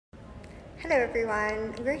Hello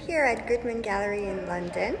everyone, we're here at Goodman Gallery in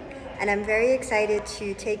London and I'm very excited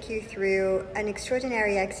to take you through an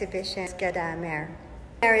extraordinary exhibition, Ghada Amer.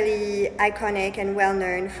 Primarily iconic and well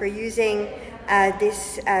known for using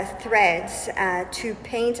these threads to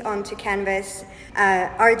paint onto canvas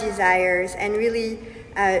our desires and really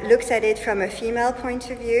looks at it from a female point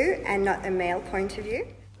of view and not a male point of view.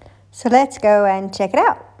 So let's go and check it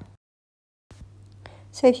out.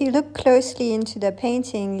 So if you look closely into the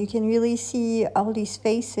painting, you can really see all these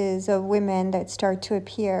faces of women that start to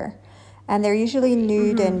appear. And they're usually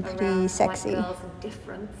nude and pretty sexy. White girls and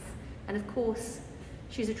difference. And of course,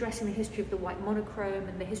 she's addressing the history of the white monochrome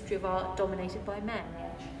and the history of art dominated by men.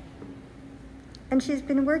 And she's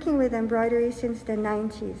been working with embroidery since the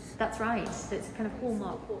 90s. That's right. So it's a kind of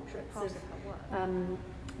hallmark portrait of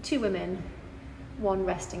two women, one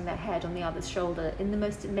resting their head on the other's shoulder in the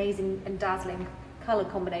most amazing and dazzling colour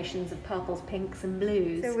combinations of purples, pinks and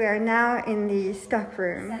blues. So we are now in the stock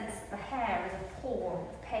room. The hair is a pour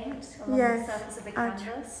of paint along the surface of the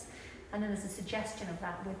canvas, and then there's a suggestion of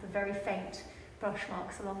that with the very faint brush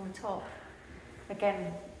marks along the top.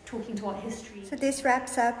 Again, talking to art history. So this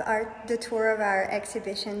wraps up the tour of our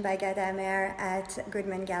exhibition by Ghada Amer at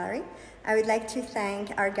Goodman Gallery. I would like to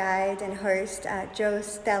thank our guide and host, Jo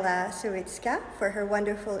Stella Sawicka, for her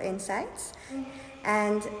wonderful insights.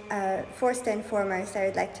 And first and foremost, I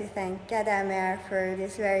would like to thank Ghada Amer for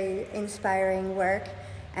this very inspiring work,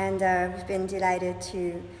 and we've been delighted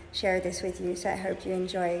to share this with you, so I hope you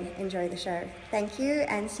enjoy the show. Thank you,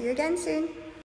 and see you again soon.